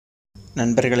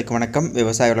நண்பர்களுக்கு வணக்கம்.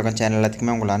 விவசாய உலகம் சேனல்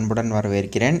எல்லாத்துக்குமே உங்கள் அன்புடன்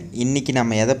வரவேற்கிறேன். இன்றைக்கி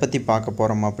நம்ம எதை பற்றி பார்க்க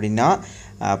போகிறோம் அப்படின்னா,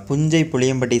 புஞ்சை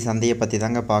புளியம்பட்டி சந்தையை பற்றி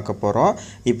தாங்க பார்க்க போகிறோம்.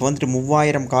 இப்போ வந்துட்டு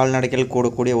 3000 கால்நடைகள்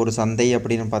கூடக்கூடிய ஒரு சந்தை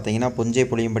அப்படின்னு பார்த்தீங்கன்னா புஞ்சை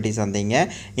புளியம்பட்டி சந்தைங்க.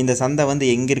 இந்த சந்தை வந்து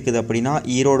எங்கே இருக்குது அப்படின்னா,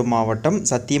 ஈரோடு மாவட்டம்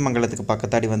சத்தியமங்கலத்துக்கு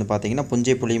பக்கத்தாடி வந்து பார்த்திங்கன்னா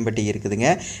புஞ்சை புளியம்பட்டி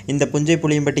இருக்குதுங்க. இந்த புஞ்சை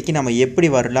புளியம்பட்டிக்கு நம்ம எப்படி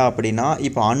வரலாம் அப்படின்னா,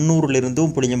 இப்போ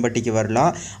அன்னூர்லேருந்தும் புளியம்பட்டிக்கு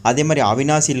வரலாம், அதே மாதிரி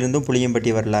அவினாசியிலிருந்தும்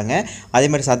புளியம்பட்டி வரலாங்க, அதே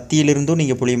மாதிரி சத்தியிலிருந்தும்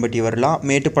நீங்கள் புளியம்பட்டி வரலாம்,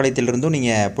 மேட்டுப்பாளையத்திலிருந்தும்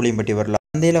நீங்கள் புளியம்பட்டி வரலாம்.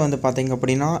 சந்தையில் வந்து பார்த்திங்க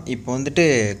அப்படின்னா இப்போ வந்துட்டு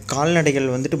கால்நடைகள்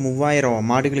வந்துட்டு 3000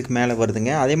 மாடுகளுக்கு மேலே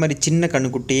வருதுங்க. அதே மாதிரி சின்ன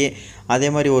கன்றுக்குட்டி, அதே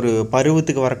மாதிரி ஒரு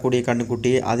பருவத்துக்கு வரக்கூடிய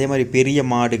கன்றுக்குட்டி, அதே மாதிரி பெரிய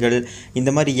மாடுகள்,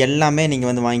 இந்த மாதிரி எல்லாமே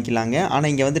நீங்கள் வந்து வாங்கிக்கலாங்க. ஆனால்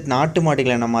இங்கே வந்துட்டு நாட்டு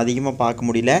மாடுகளை நம்ம அதிகமாக பார்க்க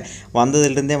முடியல.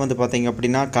 வந்ததுலேருந்தே வந்து பார்த்திங்க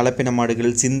அப்படின்னா கலப்பின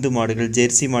மாடுகள், சிந்து மாடுகள்,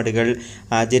 ஜெர்சி மாடுகள்,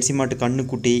 ஜெர்சி மாட்டு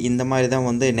கன்றுக்குட்டி, இந்த மாதிரி தான்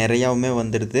வந்து நிறையாவுமே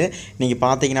வந்துடுது. நீங்கள்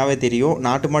பார்த்தீங்கன்னாவே தெரியும்.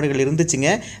 நாட்டு மாடுகள்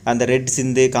இருந்துச்சுங்க, அந்த ரெட்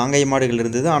சிந்து காங்கேய மாடுகள்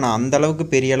இருந்தது. ஆனால் அந்தளவுக்கு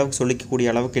பெரிய அளவுக்கு சொல்லிக்கக்கூடிய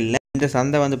அளவுக்கு இல்லை. இந்த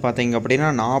சந்தை வந்து பார்த்திங்க அப்படின்னா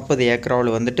 40 ஏக்கராவில்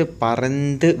வந்துட்டு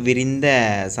பறந்து விரிந்த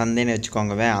சந்தைன்னு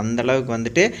வச்சுக்கோங்கவே. அந்தளவுக்கு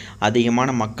வந்துட்டு அதிகமான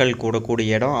மக்கள்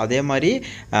கூடக்கூடிய இடம். அதே மாதிரி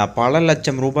பல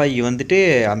லட்சம் ரூபாய் வந்துட்டு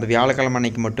அந்த வியாழக்கிழமை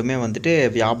அன்னைக்கு மட்டுமே வந்துட்டு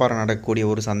வியாபாரம் நடக்கக்கூடிய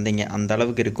ஒரு சந்தைங்க. அந்த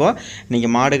அளவுக்கு இருக்கும்.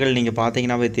 நீங்கள் மாடுகள் நீங்கள்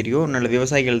பார்த்தீங்கன்னாவே தெரியும். நல்ல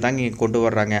விவசாயிகள் தாங்க இங்கே கொண்டு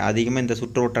வர்றாங்க. அதிகமாக இந்த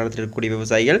சுற்று வட்டாரத்தில் இருக்கக்கூடிய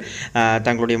விவசாயிகள்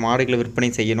தங்களுடைய மாடுகளை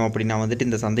விற்பனை செய்யணும் அப்படின்னா வந்துட்டு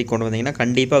இந்த சந்தைக்கு கொண்டு வந்தீங்கன்னா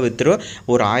கண்டிப்பாக விற்றுரும்.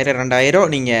 ஒரு 1000-2000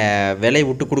 நீங்கள் விலை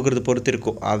விட்டு கொடுக்குறது பொறுத்து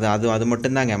இருக்கும். அது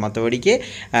மட்டும்தாங்க. மற்றபடிக்கு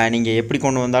நீங்கள் எப்படி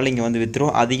கொண்டு வந்தாலும் இங்கே வந்து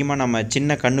விற்றுரும். அதிகமாக நம்ம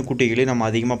சின்ன கன்றுக்குட்டிகளையும் நம்ம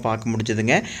அதிகமாக பார்க்க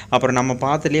முடிச்சதுங்க. அப்புறம் நம்ம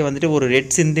பார்த்துலேயே வந்துட்டு ஒரு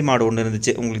ரெட் சிந்தி மாடு ஒன்று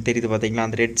இருந்துச்சு. உங்களுக்கு தெரியுது பார்த்தீங்களா?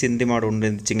 அந்த ரெட் சிந்தி மாடு ஒன்று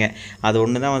இருந்துச்சுங்க. அது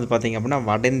ஒன்று தான் வந்து பார்த்திங்க அப்படின்னா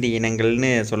வடந்தி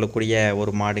இனங்கள்னு சொல்லக்கூடிய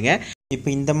ஒரு மாடுங்க. இப்போ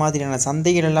இந்த மாதிரியான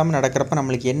சந்தைகள் எல்லாமே நடக்கிறப்ப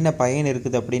நம்மளுக்கு என்ன பயன்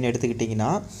இருக்குது அப்படின்னு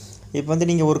எடுத்துக்கிட்டிங்கன்னா, இப்போ வந்து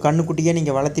நீங்கள் ஒரு கன்றுக்குட்டியை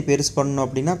நீங்கள் வளர்த்தி பெருசு பண்ணணும்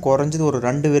அப்படின்னா குறைஞ்சது ஒரு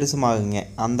 2 வருஷம் ஆகுங்க.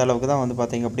 அந்த அளவுக்கு தான் வந்து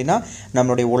பார்த்திங்க அப்படின்னா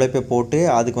நம்மளுடைய உழைப்பை போட்டு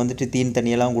அதுக்கு வந்துட்டு தீன்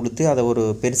தண்ணியெல்லாம் கொடுத்து அதை ஒரு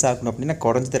பெருசாகணும் அப்படின்னா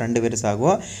குறைஞ்சது 2 வருஷம்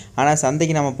ஆகும். ஆனால்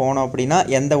சந்தைக்கு நம்ம போனோம் அப்படின்னா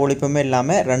எந்த உழைப்புமே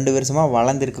இல்லாமல் 2 வருஷமாக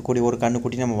வளர்ந்துருக்கக்கூடிய ஒரு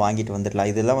கன்றுக்குட்டி நம்ம வாங்கிட்டு வந்துடலாம்.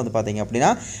 இதெல்லாம் வந்து பார்த்திங்க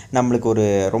அப்படின்னா நம்மளுக்கு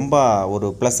ரொம்ப ஒரு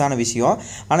ப்ளஸ்ஸான விஷயம்.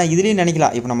 ஆனால் இதுலேயும்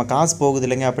நினைக்கலாம், இப்போ நம்ம காசு போகுது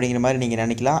இல்லைங்க அப்படிங்கிற மாதிரி நீங்கள்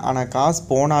நினைக்கலாம். ஆனால் காசு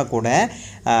போனால் கூட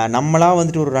நம்மளாக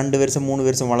வந்துட்டு ஒரு 2 வருஷம் 3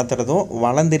 வருஷம் வளர்த்துறதும்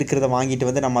வளர்ந்து இருக்கிறத வாங்கிட்டு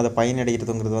வந்து நம்ம அதை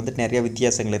பயனடைகிறதுங்கிறது வந்துட்டு நிறைய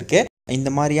வித்தியாசங்கள் இருக்குது. இந்த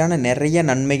மாதிரியான நிறைய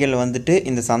நன்மைகள் வந்துட்டு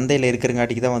இந்த சந்தையில்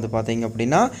இருக்கிறங்காட்டிக்கு தான் வந்து பார்த்திங்க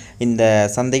அப்படின்னா இந்த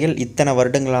சந்தைகள் இத்தனை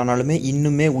வருடங்களானாலுமே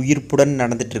இன்னுமே உயிர்ப்புடன்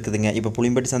நடந்துட்டு இருக்குதுங்க. இப்போ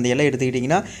புளியம்பட்டி சந்தையெல்லாம்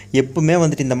எடுத்துக்கிட்டிங்கன்னா எப்பவுமே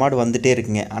வந்துட்டு இந்த மாடு வந்துகிட்டே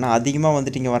இருக்குங்க. ஆனால் அதிகமாக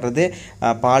வந்துட்டு இங்கே வர்றது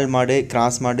பால் மாடு,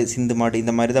 கிராஸ் மாடு, சிந்து மாடு,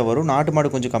 இந்த மாதிரி தான் வரும். நாட்டு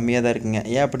மாடு கொஞ்சம் கம்மியாக தான் இருக்குங்க.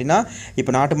 ஏன் அப்படின்னா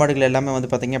இப்போ நாட்டு மாடுகள் எல்லாமே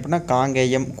வந்து பார்த்திங்க அப்படின்னா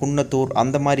காங்கேயம், குன்னத்தூர்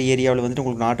அந்த மாதிரி ஏரியாவில் வந்துட்டு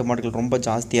உங்களுக்கு நாட்டு மாடுகள் ரொம்ப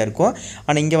ஜாஸ்தியாக இருக்கும்.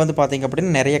 ஆனால் இங்கே வந்து பார்த்திங்க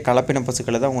அப்படின்னா நிறைய கலப்பின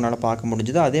பசுக்களை தான் உங்களால் பார்க்க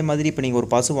முடிஞ்சுது. அதே மாதிரி இப்போ நீங்கள் ஒரு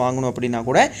பசு வாங்கணும் அப்படின்னா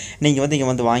கூட நீங்கள் வந்து இங்கே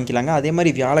வந்து வாங்கிக்கலாங்க. அதே மாதிரி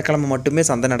வியாழக்கிழமை மட்டுமே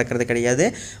சந்தை நடக்கிறது கிடையாது.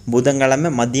 புதன்கிழமை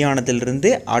மத்தியானத்திலிருந்து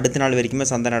அடுத்த நாள் வரைக்குமே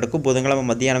சந்தை நடக்கும். புதன்கிழமை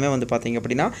மத்தியானமே வந்து பார்த்திங்க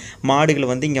அப்படின்னா மாடுகள்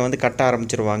வந்து இங்கே வந்து கட்ட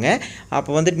ஆரம்பிச்சிருவாங்க.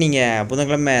 அப்போ வந்துட்டு நீங்கள்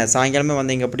புதன்கிழமை சாயங்காலமே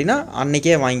வந்தீங்க அப்படின்னா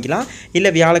அன்றைக்கே வாங்கிக்கலாம்.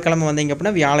 இல்லை வியாழக்கிழமை வந்தீங்க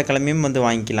அப்படின்னா வியாழக்கிழமையும் வந்து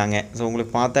வாங்கிக்கலாங்க. ஸோ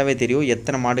உங்களுக்கு பார்த்தாவே தெரியும்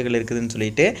எத்தனை மாடுகள் இருக்குதுன்னு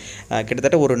சொல்லிட்டு.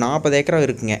 கிட்டத்தட்ட ஒரு 40 ஏக்கரா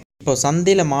இருக்குங்க. இப்போ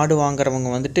சந்தையில் மாடு வாங்குறவங்க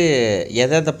வந்துட்டு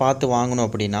எதை பார்த்து வாங்கணும்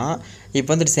அப்படின்னா, இப்போ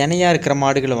வந்துட்டு சினையாக இருக்கிற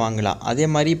மாடுகளை வாங்கலாம். அதே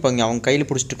மாதிரி இப்போ இங்கே அவங்க கையில்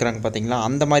பிடிச்சிட்டு இருக்கிறாங்க பார்த்தீங்களா,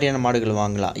 அந்த மாதிரியான மாடுகள்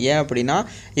வாங்கலாம். ஏன் அப்படின்னா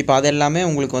இப்போ அதெல்லாமே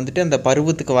உங்களுக்கு வந்துட்டு அந்த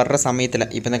பருவத்துக்கு வர்ற சமயத்தில்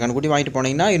இப்போ இந்த கன்றுக்குட்டி வாங்கிட்டு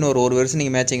போனீங்கன்னா இன்னொரு 1 வருஷம்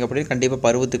நீங்கள் மேட்சிங் அப்படின்னு கண்டிப்பாக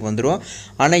பருவத்துக்கு வந்துடும்.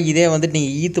 ஆனால் இதே வந்துட்டு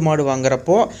நீங்கள் ஈத்து மாடு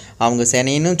வாங்குறப்போ அவங்க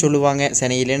சினைன்னு சொல்லுவாங்க,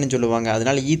 சினையிலேன்னு சொல்லுவாங்க.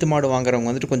 அதனால் ஈத்து மாடு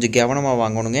வாங்குறவங்க வந்துட்டு கொஞ்சம் கவனமாக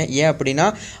வாங்கணுங்க. ஏன் அப்படின்னா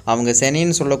அவங்க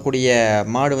சினைன்னு சொல்லக்கூடிய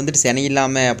மாடு வந்துட்டு சினை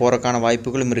இல்லாமல் போகிறக்கான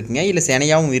வாய்ப்புகளும் இருக்குங்க. இல்லை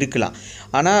சினையாகவும் இருக்கலாம்.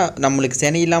 ஆனால் நம்மளுக்கு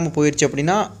சினை இல்லாமல் போயிடுச்சு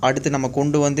அப்படின்னா அடுத்து நம்ம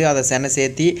கொண்டு வந்து அதை செனை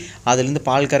சேர்த்தி அதுலேருந்து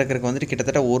பால் கறக்கிறதுக்கு வந்துட்டு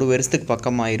கிட்டத்தட்ட 1 வருஷத்துக்கு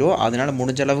பக்கமாயிரும். அதனால்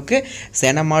முடிஞ்ச அளவுக்கு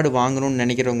செனை மாடு வாங்கணும்னு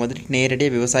நினைக்கிறவங்க வந்துட்டு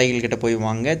நேரடியாக விவசாயிகள்கிட்ட போய்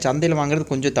வாங்க. சந்தையில் வாங்குறது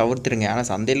கொஞ்சம் தவிர்த்துருங்க. ஆனால்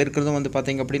சந்தையில் இருக்கிறதும் வந்து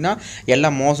பார்த்திங்க அப்படின்னா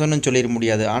எல்லாம் மோசம்னு சொல்லிட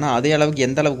முடியாது. ஆனால் அதே அளவுக்கு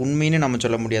எந்த அளவுக்கு உண்மைன்னு நம்ம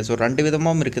சொல்ல முடியாது. ஸோ 2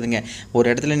 விதமாகவும் இருக்குதுங்க. ஒரு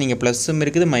இடத்துல நீங்கள் ப்ளஸ்ஸும்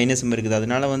இருக்குது, மைனஸும் இருக்குது.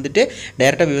 அதனால் வந்துட்டு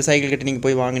டேரெக்டாக விவசாயிகள்கிட்ட நீங்கள்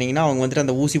போய் வாங்கினீங்கன்னா அவங்க வந்துட்டு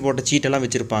அந்த ஊசி போட்ட சீட்டெல்லாம்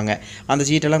வச்சுருப்பாங்க. அந்த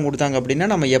சீட்டெல்லாம் கொடுத்தாங்க அப்படின்னா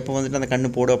நம்ம எப்போ வந்துட்டு அந்த கண்ணு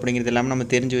போடும் அப்படிங்கிறது எல்லாமே நம்ம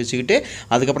தெரிஞ்சு வச்சுக்கிட்டு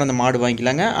அதுக்கப்புறம் அந்த மாடு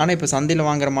வாங்கிக்கலாங்க. ஆனால் இப்போ சந்தையில்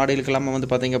வாங்குற மாடுகளுக்கு எல்லாமே வந்து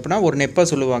பார்த்திங்க அப்படின்னா ஒரு நெப்பாக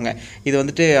சொல்லுவாங்க. இது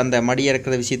வந்துட்டு அந்த மடி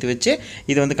இறக்குற விஷயத்தை வச்சு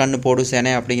இது வந்து கண்ணு போடும்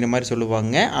சேனை அப்படிங்கிற மாதிரி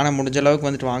சொல்லுவாங்க. ஆனால் முடிஞ்ச அளவுக்கு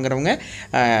வந்துட்டு வாங்குறவங்க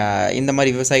இந்த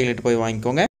மாதிரி விவசாயிகள்கிட்ட போய்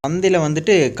வாங்கிக்கோங்க. சந்தையில்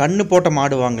வந்துட்டு கண்ணு போட்ட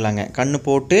மாடு வாங்கலாங்க. கண்ணு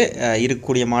போட்டு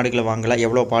இருக்கக்கூடிய மாடுகளை வாங்கலாம்.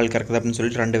 எவ்வளோ பால் கறக்குது அப்படின்னு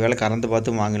சொல்லிட்டு 2 வேளை கறந்து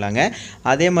பார்த்து வாங்கலாங்க.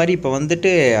 அதே மாதிரி இப்போ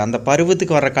வந்துட்டு அந்த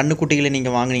பருவத்துக்கு வர கன்னுக்குட்டிகளை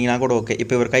நீங்கள் வாங்குனீங்கன்னா கூட ஓகே.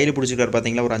 இப்போ இவர் கையில் பிடிச்சிருக்காரு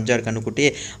பார்த்தீங்களா, ஒரு 5, 6 கன்னுக்குட்டி.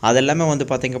 அதெல்லாமே வந்து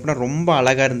பார்த்தீங்க அப்படின்னா ரொம்ப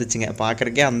அழகாக இருந்துச்சுங்க.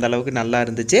 பார்க்குறக்கே அந்த அளவுக்கு நல்லா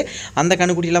இருந்துச்சு. அந்த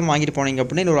கன்னுக்குட்டியெல்லாம் வாங்கிட்டு போனீங்க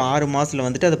அப்படின்னா ஒரு 6 மாதத்தில்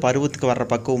வந்துட்டு அது பருவத்துக்கு வர்ற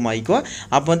பக்குவம் ஆகிக்கும்.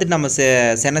 அப்போ வந்துட்டு நம்ம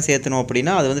செனை சேர்த்தணும்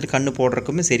அப்படின்னா அது வந்துட்டு கண்ணு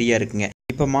போடுறதுக்குமே சரியாக இருக்குங்க.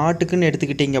 இப்போ மாட்டுக்குன்னு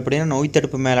எடுத்துக்கிட்டிங்க அப்படின்னா நோய்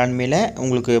தடுப்பு மேலாண்மையில்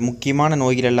உங்களுக்கு முக்கியமான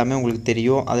நோய்கள் எல்லாமே உங்களுக்கு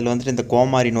தெரியும். அதில் வந்துட்டு இந்த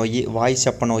கோமாரி நோய், வாய்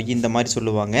சப்ப நோய் இந்த மாதிரி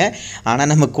சொல்லுவாங்க. ஆனால்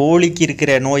நம்ம கோழிக்கு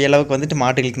இருக்கிற நோய் அளவுக்கு வந்துட்டு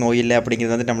மாட்டுகளுக்கு நோய் இல்லை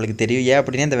அப்படிங்கிறது வந்துட்டு நம்மளுக்கு தெரியும். ஏன்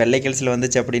அப்படின்னா இந்த வெள்ளை கல்சில்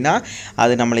வந்துச்சு அப்படின்னா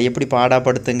அது நம்மளை எப்படி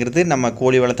பாடாப்படுத்துங்கிறது நம்ம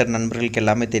கோழி வளர்த்துற நண்பர்களுக்கு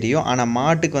எல்லாமே தெரியும். ஆனால்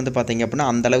மாட்டுக்கு வந்து பார்த்திங்க அப்படின்னா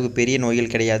அந்தளவுக்கு பெரிய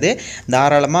நோய்கள் கிடையாது.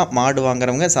 தாராளமாக மாடு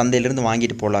வாங்குறவங்க சந்தையிலேருந்து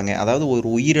வாங்கிட்டு போகலாங்க. அதாவது ஒரு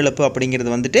உயிரிழப்பு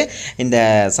அப்படிங்கிறது வந்துட்டு இந்த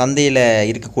சந்தையில்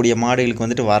இருக்கக்கூடிய மாடுகளுக்கு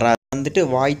வந்துட்டு வராது. வந்துட்டு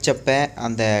வாய்ச்சப்பை,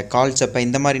 அந்த கால் சப்பை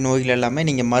இந்த மாதிரி நோய்கள் எல்லாமே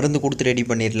நீங்கள் மருந்து கொடுத்து ரெடி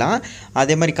பண்ணிடலாம்.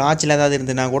 அதே மாதிரி காய்ச்சல் ஏதாவது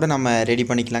இருந்ததுன்னா கூட நம்ம ரெடி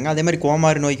பண்ணிக்கலாங்க. அதே மாதிரி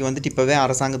கோமாரி நோய்க்கு வந்துட்டு இப்போவே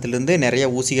அரசாங்கத்திலேருந்து நிறைய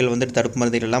ஊசிகள் வந்துட்டு தடுப்பு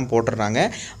மருந்துகள் எல்லாம் போட்டுடுறாங்க.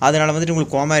 அதனால் வந்துட்டு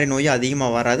உங்களுக்கு கோமாரி நோய்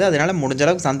அதிகமாக வராது. அதனால் முடிஞ்ச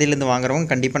அளவுக்கு சந்தையிலேருந்து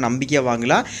வாங்குறவங்க கண்டிப்பாக நம்பிக்கையாக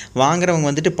வாங்கலாம். வாங்குறவங்க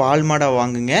வந்துட்டு பால் மாடாக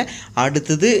வாங்குங்க.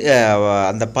 அடுத்தது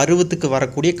அந்த பருவத்துக்கு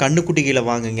வரக்கூடிய கன்னுக்குட்டிகளை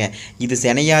வாங்குங்க. இது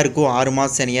செனையாக இருக்கும், 6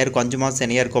 மாதம் செனையாக இருக்கும், 5 மாதம்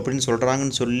செனையாக இருக்கும் அப்படின்னு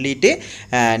சொல்கிறாங்கன்னு சொல்லிவிட்டு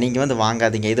நீங்கள் வந்து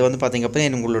வாங்காதீங்க. இது வந்து பார்த்திங்க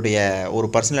அப்படின்னா உங்களுடைய ஒரு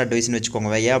பர்சனல் அட்வைஸ்னு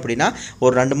வச்சுக்கோங்க. ஏன் அப்படின்னா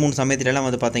ஒரு 2, 3 சமயத்துலலாம்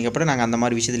வந்து பார்த்திங்க அப்படின்னா நாங்கள் அந்த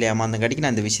மாதிரி விஷயத்தில் ஏமாந்தங்காட்டிக்கு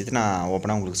நான் இந்த விஷயத்தை நான்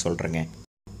ஓப்பனாக உங்களுக்கு சொல்கிறேங்க.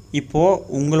 இப்போது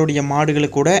உங்களுடைய மாடுகளை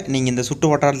கூட நீங்கள் இந்த சுற்று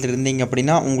வட்டாரத்தில் இருந்தீங்க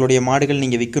அப்படின்னா உங்களுடைய மாடுகள்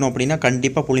நீங்கள் விற்கணும் அப்படின்னா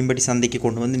கண்டிப்பாக புளியம்பட்டி சந்தைக்கு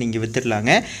கொண்டு வந்து நீங்கள்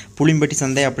விற்றுடலாங்க. புளியம்பட்டி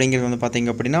சந்தை அப்படிங்கிறது வந்து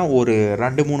பார்த்திங்க அப்படின்னா ஒரு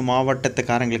 2, 3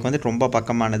 மாவட்டத்துக்காரங்களுக்கு வந்து ரொம்ப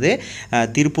பக்கமானது.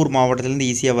 திருப்பூர் மாவட்டத்துலேருந்து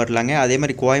ஈஸியாக வரலாங்க. அதே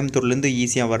மாதிரி கோயம்புத்தூர்லேருந்து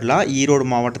ஈஸியாக வரலாம். ஈரோடு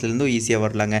மாவட்டத்துலேருந்தும் ஈஸியாக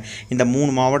வரலாங்க. இந்த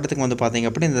 3 மாவட்டத்துக்கு வந்து பார்த்திங்க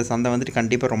அப்படின்னா இந்த சந்தை வந்துட்டு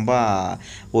கண்டிப்பாக ரொம்ப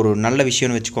ஒரு நல்ல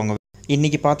விஷயம்னு வச்சுக்கோங்க.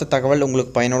 இன்றைக்கி பார்த்த தகவல்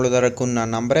உங்களுக்கு பயனுள்ளதாக இருக்கும்னு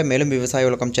நான் நம்புகிறேன். மேலும் விவசாய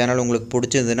உலகம் சேனல் உங்களுக்கு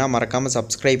பிடிச்சிருந்ததுன்னா மறக்காமல்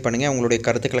சப்ஸ்கிரைப் பண்ணுங்கள். உங்களுடைய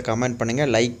கருத்துக்களை கமெண்ட்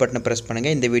பண்ணுங்கள். லைக் பட்டனை ப்ரெஸ்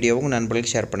பண்ணுங்கள். இந்த வீடியோவை உங்கள்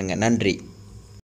நண்பர்களுக்கு ஷேர் பண்ணுங்கள். நன்றி.